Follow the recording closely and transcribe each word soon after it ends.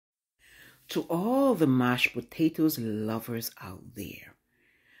To all the mashed potatoes lovers out there,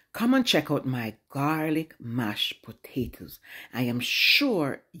 come and check out my garlic mashed potatoes. I am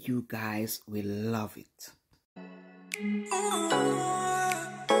sure you guys will love it.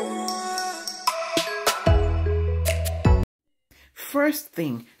 First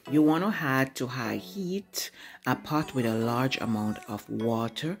thing, you want to add to high heat a pot with a large amount of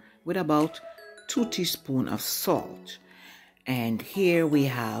water with about 2 teaspoons of salt. And here we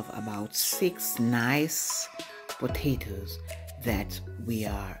have about 6 nice potatoes that we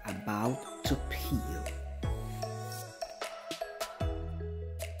are about to peel.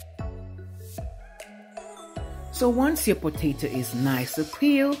 So once your potato is nicely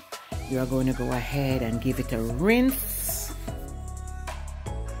peeled, you are going to go ahead and give it a rinse.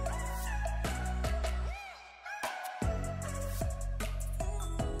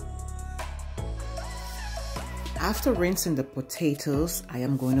 After rinsing the potatoes, I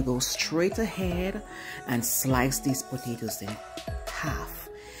am going to go straight ahead and slice these potatoes in half.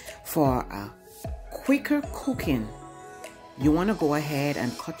 For a quicker cooking, you want to go ahead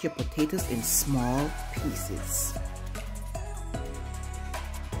and cut your potatoes in small pieces.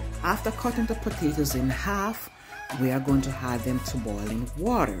 After cutting the potatoes in half, we are going to add them to boiling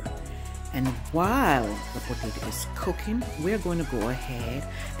water. And while the potato is cooking, we're going to go ahead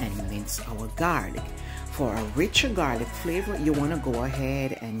and mince our garlic. For a richer garlic flavor, you want to go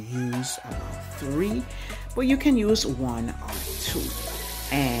ahead and use about 3, but you can use 1 or 2.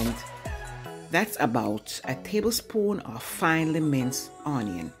 And that's about a tablespoon of finely minced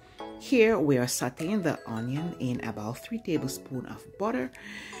onion. Here we are sauteing the onion in about 3 tablespoons of butter.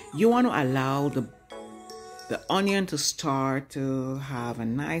 You want to allow the onion to start to have a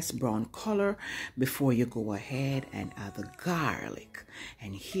nice brown color before you go ahead and add the garlic.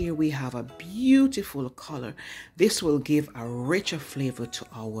 And here we have a beautiful color. This will give a richer flavor to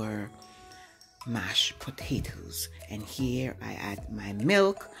our mashed potatoes. And here I add my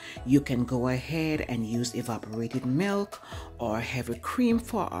milk. You can go ahead and use evaporated milk or heavy cream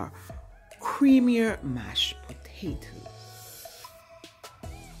for our creamier mashed potatoes.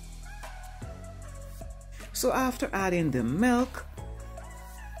 So after adding the milk,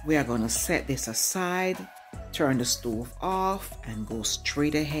 we are going to set this aside, turn the stove off, and go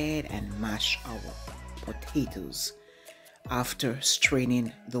straight ahead and mash our potatoes after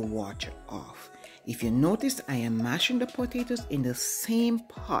straining the water off. If you notice, I am mashing the potatoes in the same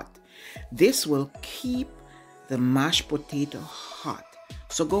pot. This will keep the mashed potato hot.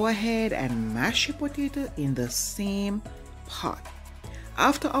 So go ahead and mash your potato in the same pot.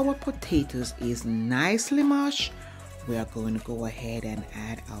 After our potatoes is nicely mashed, we are going to go ahead and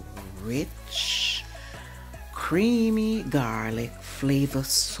add our rich, creamy garlic flavor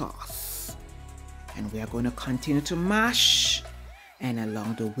sauce. And we are going to continue to mash. And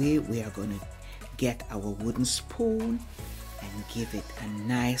along the way, we are going to get our wooden spoon and give it a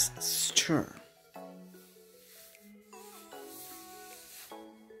nice stir.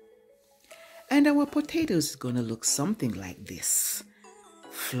 And our potatoes is going to look something like this.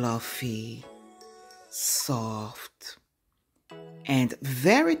 Fluffy, soft, and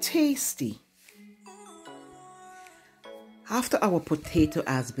very tasty. After our potato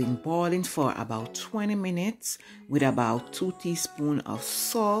has been boiling for about 20 minutes with about 2 teaspoons of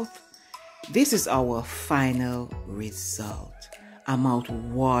salt, this is our final result. A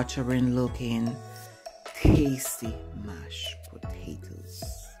mouth-watering looking, tasty mashed potatoes.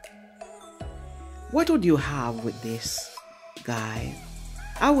 What would you have with this, guys?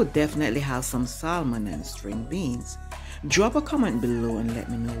 I would definitely have some salmon and string beans. Drop a comment below and let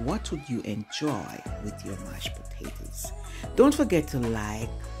me know what would you enjoy with your mashed potatoes. Don't forget to like,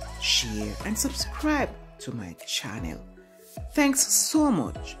 share, and subscribe to my channel. Thanks so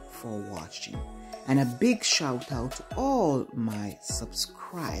much for watching. And a big shout out to all my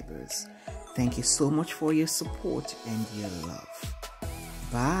subscribers. Thank you so much for your support and your love.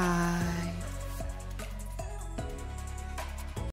 Bye.